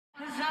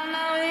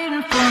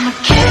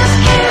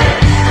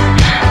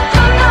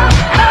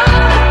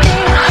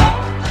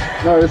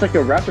it's like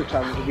a rapper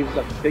challenge. It gives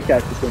like a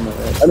pickaxe in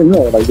there. I don't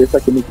know. Like there's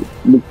like a new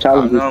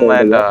challenge. I'm gonna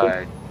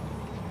let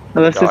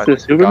Unless it's the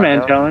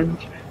Superman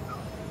challenge.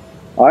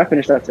 Oh, I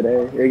finished that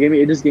today.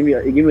 It just gave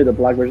me the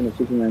black version of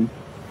Superman.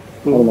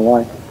 Ooh. I don't know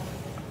why.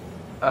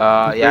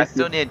 Yeah, I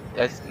still need.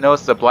 No,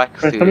 it's the black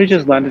suit. Somebody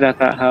just landed at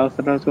that house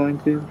that I was going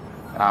to.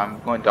 I'm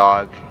going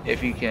dog.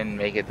 If you can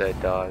make it the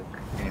dog,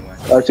 anyway.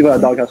 Let's go to the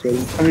doghouse ready.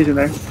 Somebody's in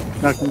there.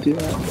 Not gonna do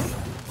that.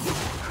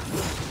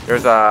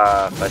 There's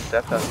a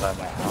footsteps outside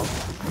my house.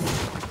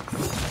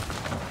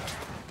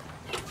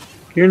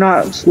 You're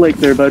not slick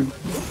there, bud.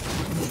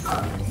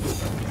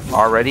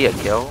 Already a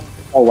kill?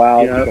 Oh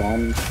wow. Yeah.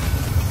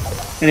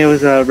 And it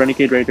was a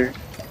Renegade Raider,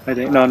 I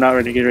think. No, not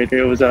Renegade Raider.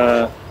 It was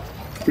a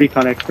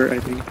Recon Expert, I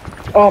think.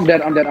 Oh, I'm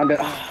dead.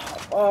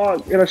 Oh,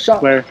 get a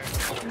shot. Where?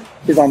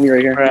 He's on me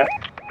right here. Where at?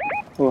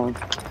 Hold on.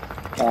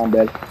 Oh, I'm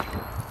dead.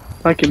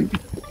 I can.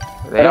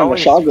 They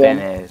always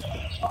finish.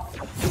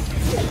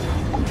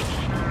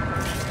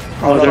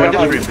 Oh, they're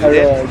just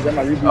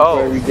rebooted.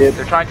 Oh,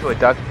 they're trying to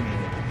abduct me.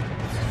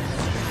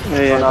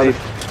 Yeah, they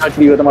tried to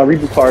be with my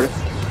reboot card.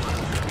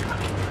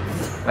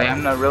 Like,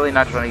 I'm really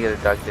not trying to get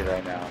abducted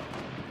right now.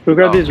 Go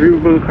grab this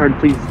reboot card,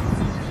 please.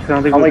 I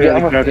don't think we'll be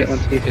able to grab it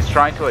once we... It's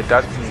trying to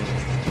abduct me.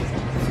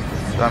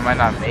 So I might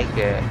not make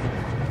it.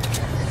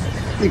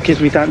 It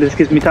gives me time. This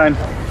gives me time.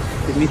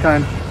 Give me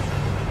time.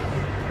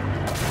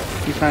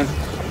 Give me time.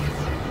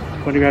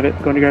 Going to grab it.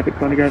 Going to grab it.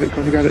 Going to grab it.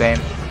 Going to grab it. Same.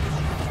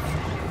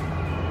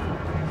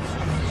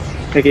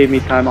 It gave me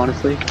time,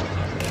 honestly.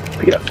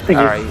 Pick it up. Thank you.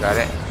 Alright, you got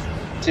it.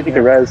 See if you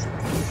can res.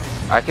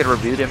 I could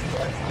reboot him.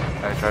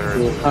 I try to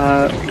reboot him.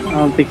 I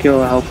don't think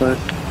it'll help us,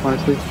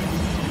 honestly.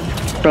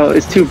 Bro,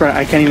 it's too bright.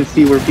 I can't even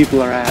see where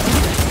people are at.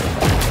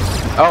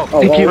 Oh,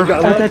 thank you.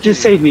 That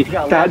just saved me.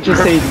 That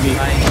just saved me.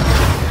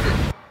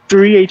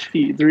 3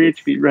 HP. 3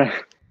 HP,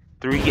 right?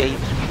 3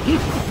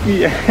 HP?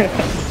 Yeah.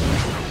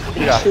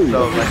 You got so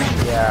much.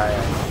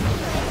 Yeah.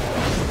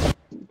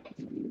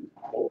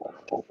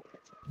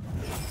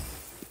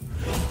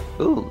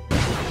 Ooh.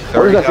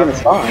 Where is that gonna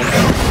spawn?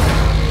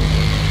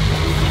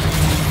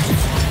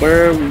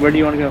 Where do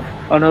you want to go?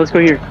 Oh no, let's go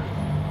here.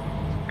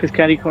 Cause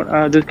Caddy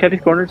Corner, does Caddy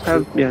Corners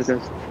have? Yeah, it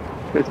does.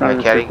 It's not.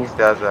 Yeah, Caddy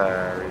does.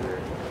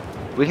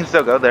 We can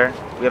still go there.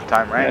 We have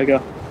time, right? Yeah,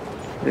 go.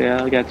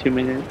 Yeah, I got 2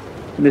 minutes.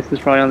 This is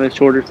probably on the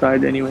shorter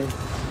side anyway.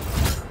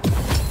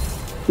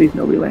 Please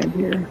nobody land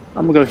here.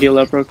 I'm gonna go heal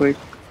up real quick.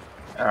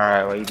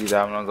 Alright, while you do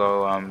that, I'm gonna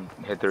go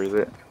hit the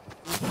reboot.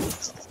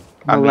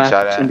 I'm being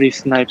shot at. Somebody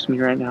snipes me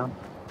right now.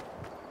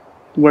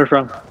 Where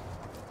from?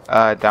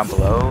 Down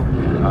below.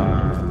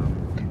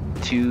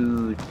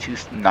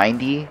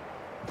 290.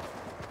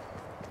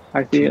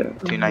 I see it.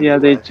 Yeah,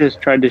 they just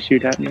tried to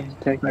shoot at me,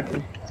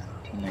 technically.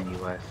 290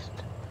 west.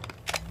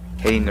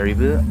 Hitting the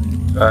reboot.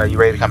 You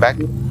ready to come back?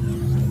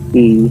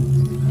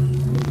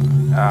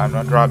 I'm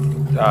gonna drop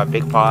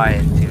Big Pie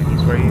and 2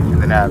 minis for you,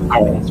 and then I have 2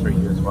 minis for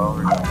you as well.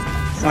 Or no?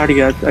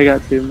 I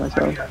got 2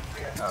 myself.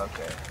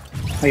 Okay.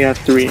 I got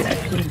 3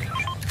 actually.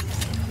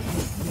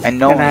 And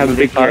no one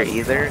looted here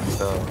either,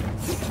 so...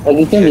 Oh,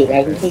 you think it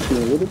hasn't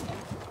been looted?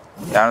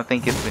 Yeah, I don't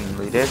think it's been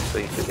looted, so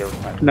you should be able to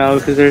find it. No,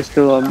 because there's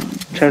still a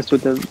chest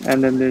with them,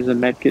 and then there's a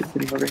med kit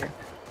sitting over here.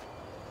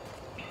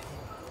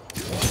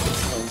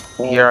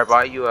 Here, I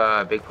bought you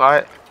a big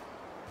pot.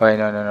 Wait,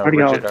 no.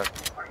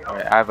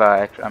 Alright, I have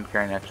I'm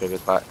carrying an extra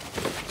big pot.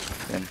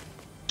 Then.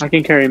 I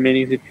can carry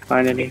minis if you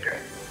find any.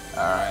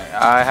 Alright,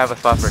 I have a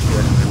spot for 2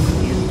 minis.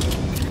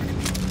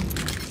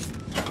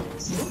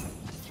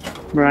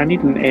 Bro, I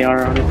need an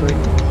AR, honestly.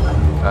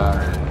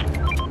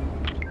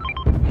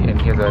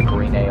 And here's a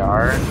green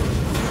AR.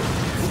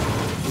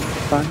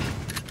 Fine.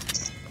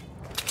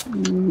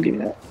 Give me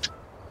that.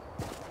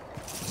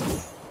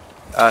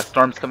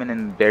 Storm's coming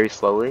in very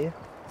slowly.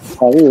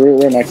 Oh,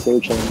 we're next to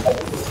each other.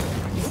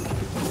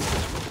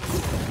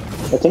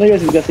 But some of you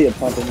guys got to see a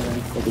pump in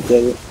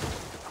there.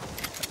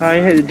 I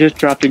had just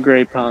dropped a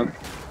gray pump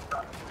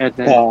at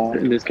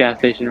in this gas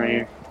station right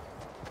here.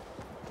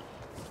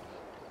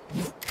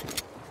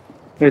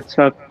 It's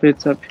up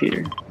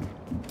here.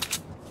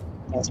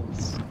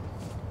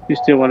 You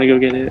still want to go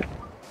get it?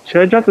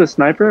 Should I drop the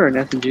sniper or an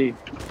SMG?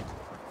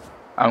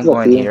 I'm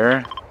going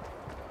here.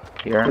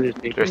 Here.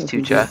 There's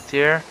 2 chests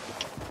here.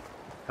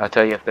 I'll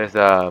tell you if there's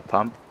a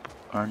pump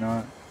or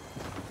not.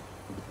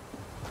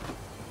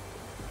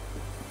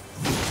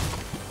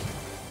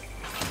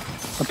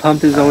 A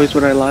pump is always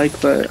what I like,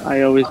 but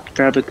I always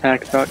grab a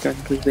tac shotgun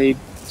because they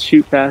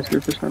shoot faster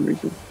for some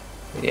reason.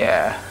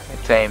 Yeah,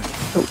 same.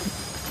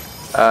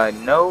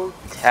 No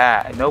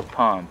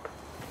pump.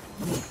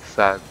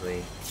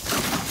 Sadly.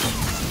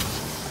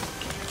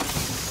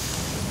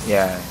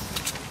 Yeah.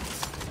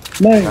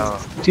 Nice. No.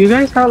 Do you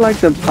guys have like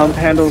the pump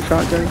handle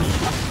shotgun?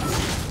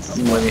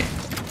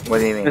 What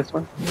do you mean? This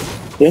one?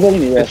 There's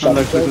only this one,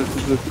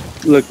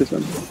 look, this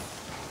one.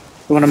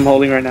 The one I'm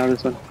holding right now,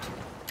 this one.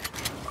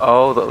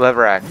 Oh, the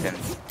lever action.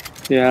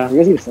 Yeah. You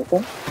guys need a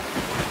second?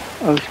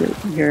 Oh shit,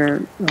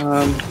 here,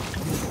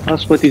 I'll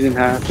split these in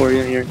half for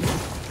you here.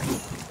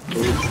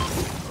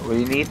 What do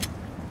you need?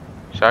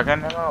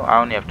 Shotgun ammo? I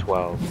only have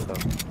 12, so.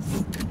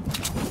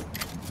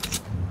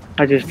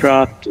 I just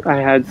dropped.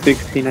 I had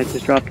 16. I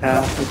just dropped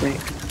half, I think.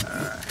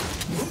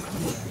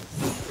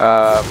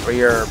 For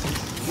your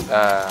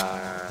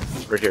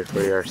Richard,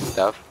 for your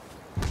stuff.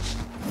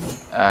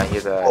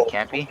 Here's a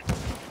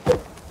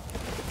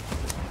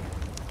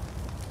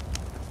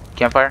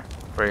campfire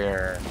for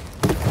your.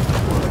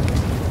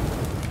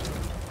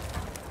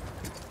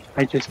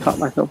 I just caught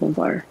myself on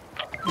fire.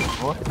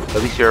 What?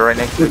 At least you're right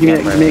next to the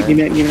Give campfire. me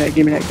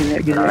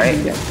that. Alright.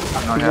 I'm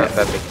not gonna have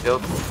that big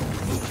field.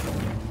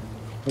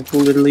 I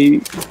will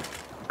literally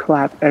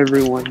clap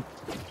everyone.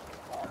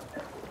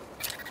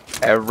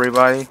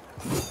 Everybody.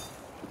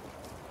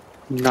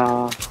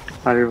 Nah,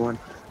 not everyone.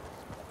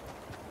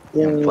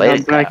 Yeah, play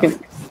it But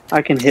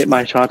I can hit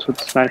my shots with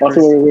the sniper.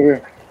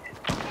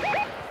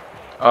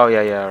 Oh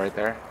yeah, right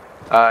there.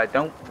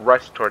 Don't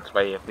rush towards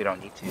Spidey if we don't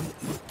need to.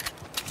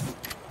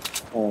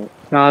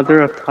 Nah,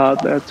 they're up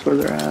top. That's where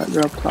they're at.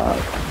 They're up top.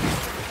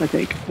 I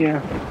think.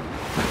 Yeah.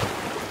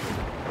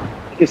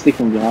 You can stick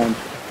from behind.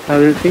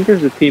 I think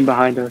there's a team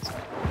behind us. I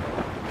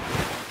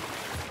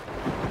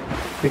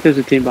think there's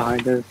a team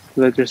behind us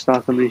that just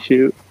saw somebody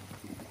shoot.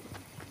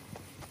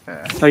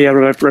 Oh yeah,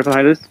 right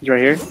behind us. He's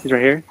right here. He's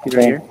right here. He's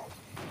right here.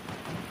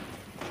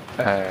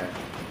 Alright.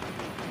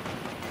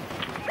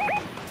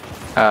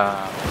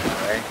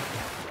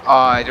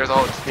 Oh, there's a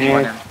whole team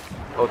on him.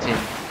 Whole team.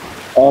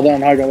 Oh,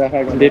 down, high ground,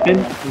 high ground. I'm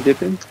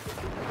dipping.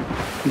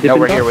 No,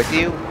 we're here with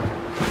you.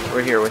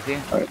 We're here with you.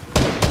 Alright.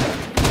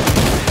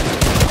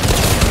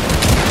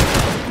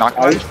 Knock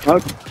one.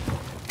 Knock.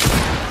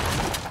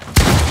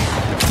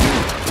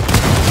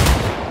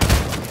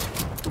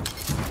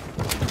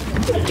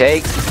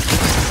 Take.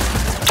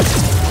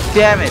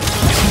 Damn it.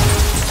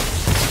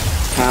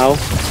 Ow.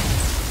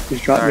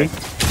 He's dropped me.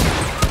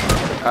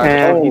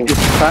 And he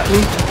just shot me.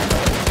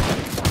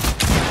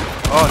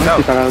 Oh no.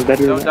 He thought I was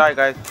better Don't than die,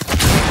 guys.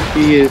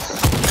 He is.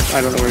 I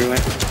don't know where he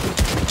went.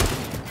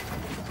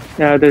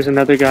 Yeah, there's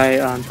another guy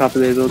on top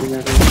of the building,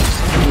 I think.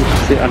 You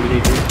should sit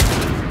underneath him.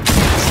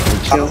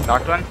 Chill.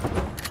 Knocked one.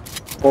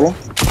 Hold on.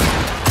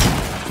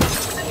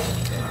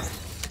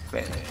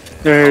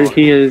 There,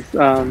 he is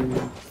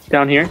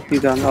down here.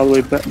 He's on all the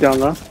way down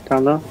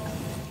low.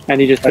 And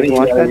he just took the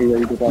launch pad.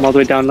 I'm all the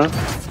way down low.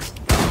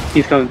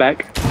 He's coming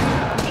back.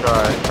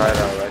 Try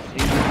to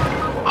rescue.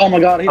 Oh my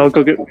god. I'll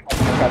go get.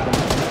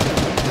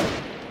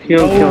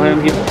 He'll kill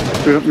him.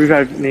 He'll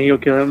revive me. He'll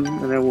kill him,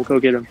 and then we'll go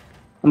get him.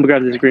 I'm gonna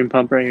grab this green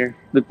pump right here.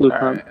 The blue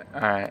pump.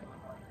 Alright.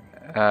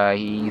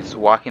 He's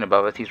walking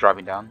above us. He's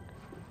dropping down.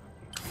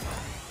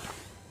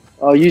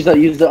 Oh, use the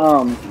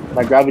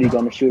like gravity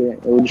gun to shoot it.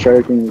 It will destroy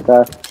everything with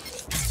that.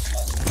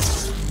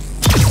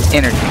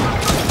 Energy.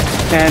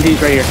 And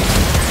he's right here.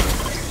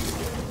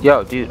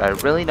 Yo, dude, I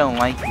really don't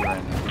like you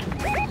right now.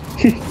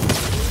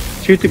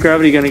 Shoot the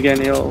gravity gun again.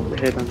 He'll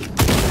hit him.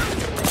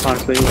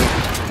 Honestly, he will.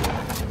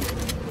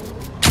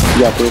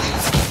 You got this.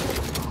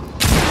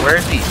 Where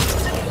is he?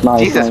 Nice,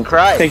 Jesus nice.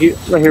 Christ! Thank you.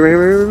 Right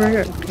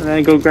here. And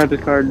then go grab the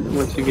card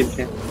once you get a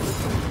chance.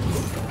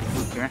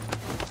 Here.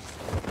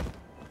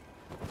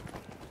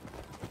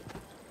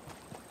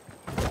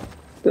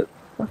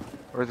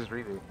 Where's this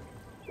reboot?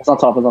 It's on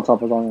top, on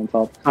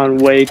top. On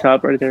way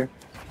top right there.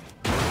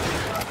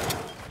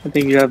 I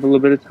think you have a little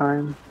bit of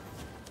time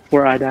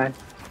before I die.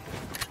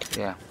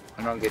 Yeah,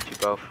 I'm gonna get you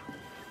both.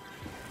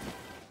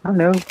 I don't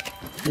know.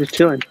 Just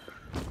chilling.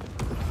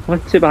 I'm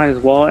gonna sit behind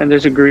this wall, and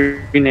there's a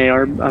green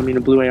AR. I mean, a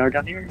blue AR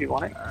down here. Do you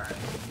want it?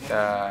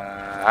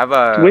 I have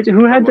a. Wait,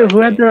 who had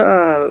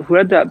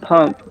that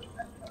pump?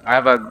 I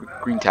have a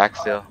green tag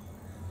still.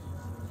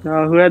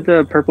 No, who had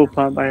the purple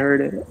pump? I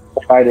heard it.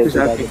 I did.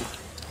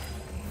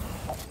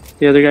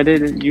 The other guy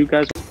did. You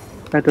guys.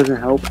 That doesn't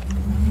help.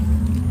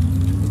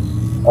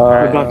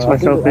 I boxed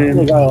myself in.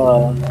 I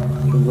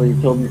think where you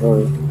killed me,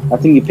 or I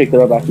think you picked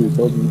it up after you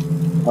killed me.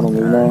 I don't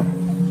really know.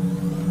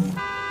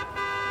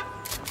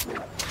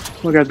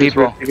 Look at this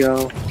ready to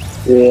go.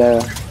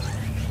 Yeah.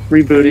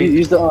 Rebooting.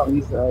 Use the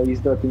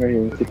thing right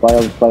here to fly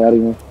out of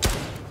here.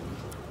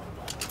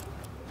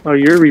 Oh,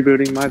 you're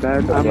rebooting. My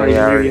bad. I'm already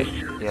near you.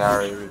 Yeah, I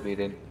already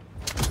rebooted.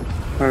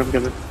 Alright, I'm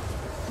coming.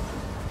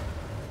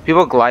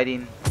 People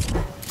gliding.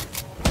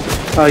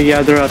 Oh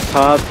yeah, they're up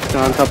top.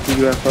 They're on top of the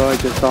UFO. I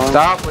just saw them.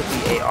 Stop with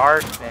the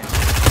AR spin.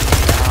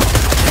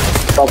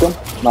 Stop them.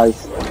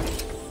 Nice.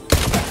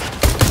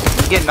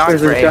 You get knocked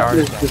for AR.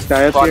 There's this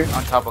guy up here.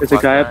 There's a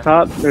guy up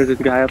top. There's a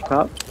guy up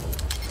top.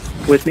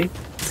 With me.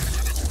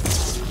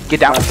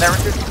 Get down from there,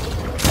 Richard.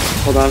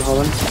 Hold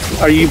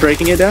on. Are you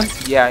breaking it down?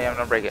 Yeah, I'm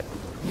gonna break it.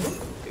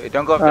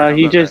 Don't go up there.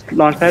 He just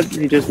launchpad.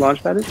 He just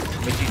launchpaded.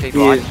 Make sure you take He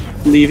launch.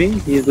 is leaving.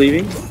 He is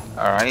leaving.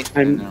 Alright.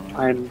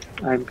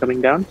 I'm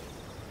coming down.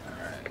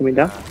 Coming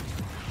down.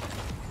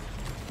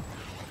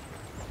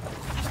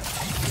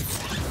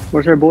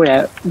 Where's our boy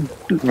at?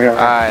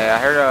 I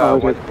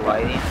heard what's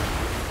gliding.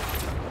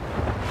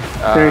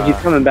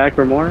 He's coming back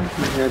for more. I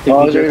think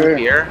he's up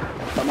here.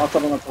 I'm not.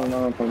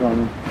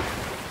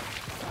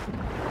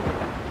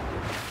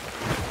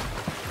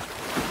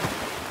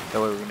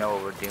 That way we know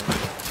what we're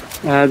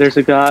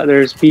doing.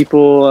 There's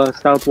people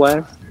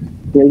southwest.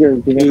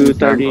 230,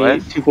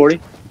 240.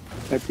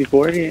 at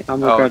 240. I'm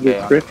gonna grab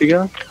this rift to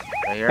go.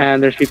 Right here.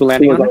 And there's people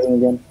landing on us.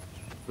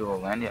 People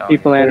landing. Oh,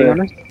 People landing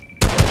on us.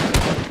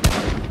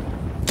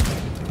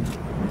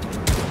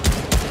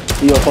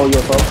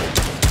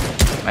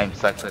 UFO. Mine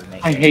sucks at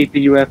making. I hate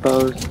the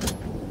UFOs.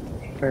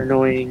 They're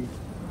annoying.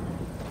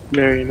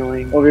 Very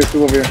annoying. Over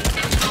here, over here.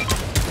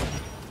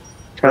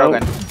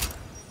 Broken.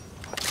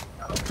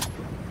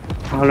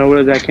 I don't know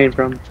where that came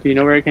from. Do you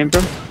know where it came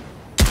from?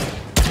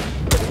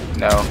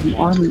 No.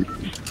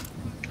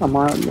 I'm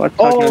on. What's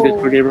talking on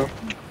Discord, Gabriel?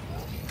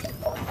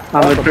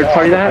 I'm a third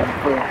party that.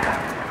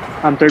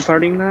 I'm third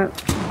partying that.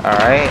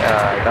 Alright,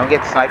 don't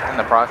get sniped in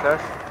the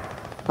process.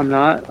 I'm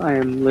not. I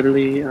am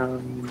literally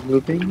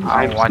moving.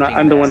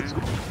 I'm the one.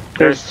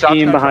 There's a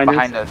team behind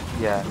us.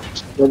 Yeah.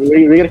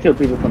 We gotta kill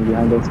people from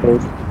behind us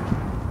first.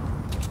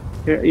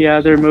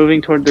 Yeah, they're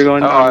moving toward. They're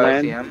going on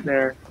I see land. him.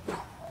 There.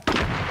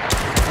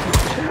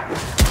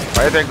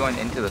 Why are they going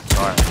into the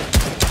storm?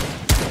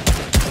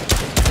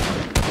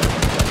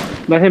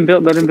 Let him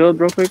build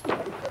real quick. I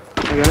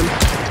got him.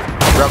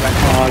 Broken.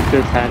 Oh, I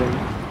just had him.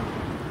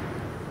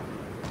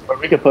 But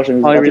we can push him.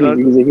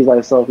 He's by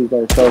himself.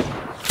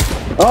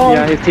 Oh!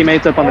 Yeah, his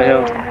teammate's up on the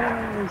hill.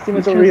 His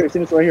teammates over here. His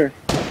teammates right here.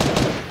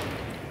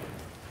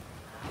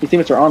 His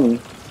teammates are on me.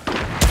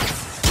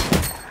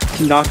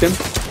 Knocked him.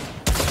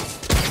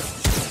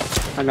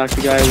 I knocked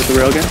the guy with the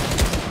railgun.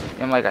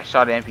 I'm like, I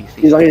shot an NPC.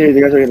 He's right here.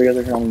 The guys are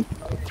here on me.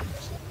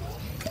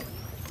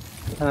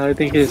 I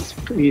think he's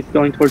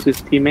going towards his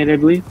teammate, I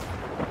believe.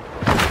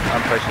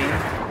 I'm pushing.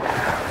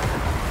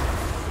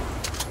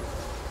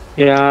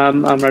 Yeah,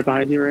 I'm right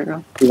behind you right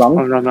now. He's on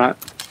me? Oh, no, I'm not.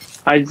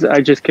 I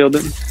just killed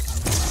him.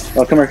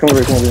 Oh, come over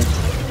here.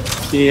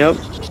 Do you need help?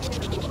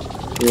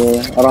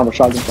 Yeah, I don't have a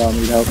shotgun, so I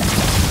need help.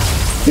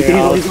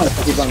 Yeah,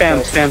 he's on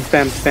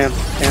spam.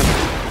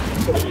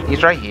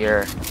 He's right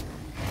here.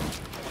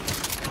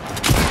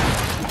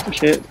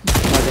 Shit. My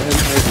bad. I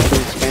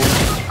just spam.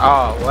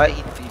 Oh, what?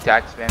 He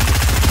tagged spam.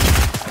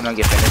 I'm gonna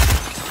get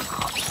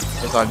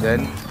finished. It's all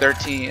good.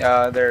 13,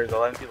 there's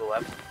 11 people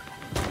left.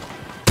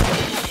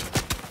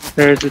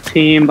 There's a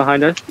team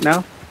behind us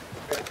now.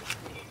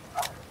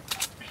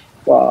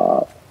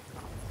 Wow.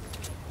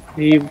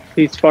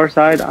 He's far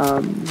side.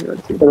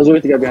 Let's see. There's a way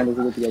to get behind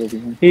us.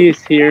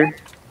 He's here.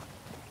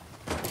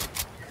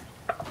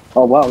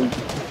 Oh wow.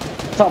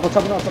 Top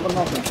him off.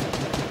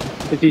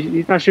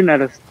 He's not shooting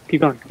at us.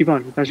 Keep going. He's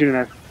not shooting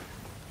at us.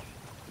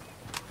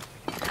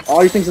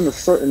 All he thinks in the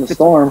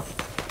storm.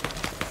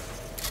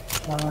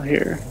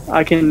 Here.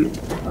 I can.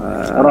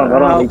 I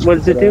don't what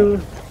does it do?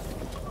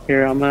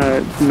 Here, I'm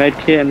gonna med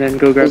kit and then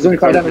go grab. He's doing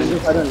 5 damage.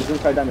 He's doing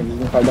 5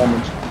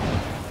 damage.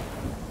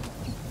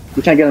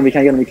 We can't get him. We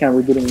can't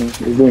reboot him.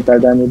 He's doing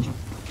 5 damage.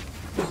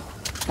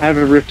 I have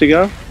a rift to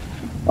go.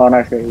 Oh,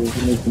 nice. Okay, we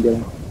can get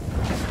him.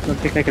 I don't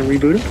think I can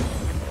reboot him.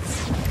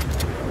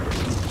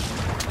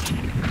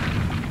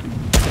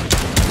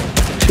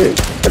 Shit,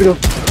 gotta go.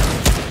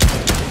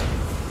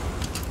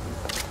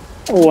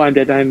 Oh, I'm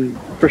dead. I'm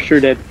for sure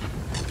dead.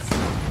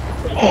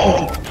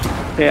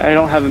 Okay, I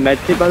don't have a med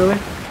kit, by the way.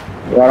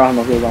 Yeah, I don't have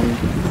no heals on me.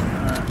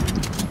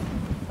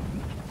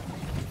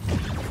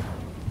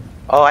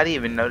 Oh, I didn't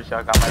even notice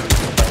y'all got my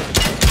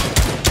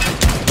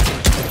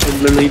I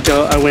literally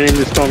don't. I went in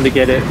the storm to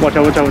get it. Watch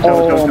out.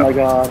 Oh my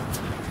god.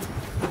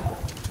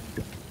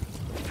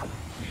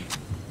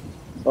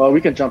 Oh, we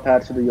can jump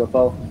past to the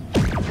UFO.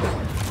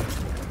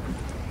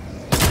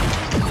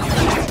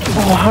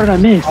 Oh, how did I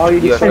miss? Oh,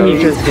 you just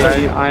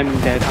dead. I'm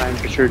dead. I'm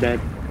for sure dead.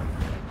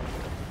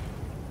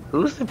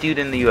 Who's the dude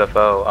in the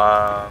UFO?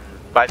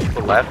 5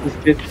 people left.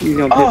 He's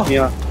gonna piss me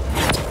off.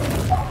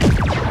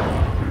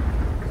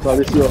 Bro,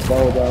 this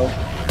UFO, bro.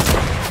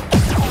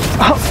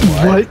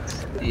 What?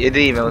 It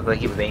didn't even look like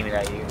he was aiming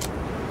at you.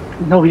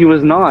 No, he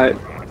was not.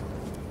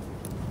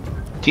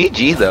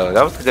 GG though,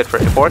 that was a good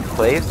fourth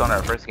place on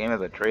our first game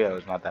as a trio.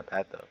 Is not that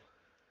bad though.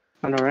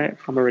 I know, right?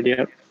 I'm already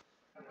up.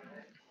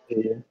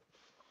 Yeah.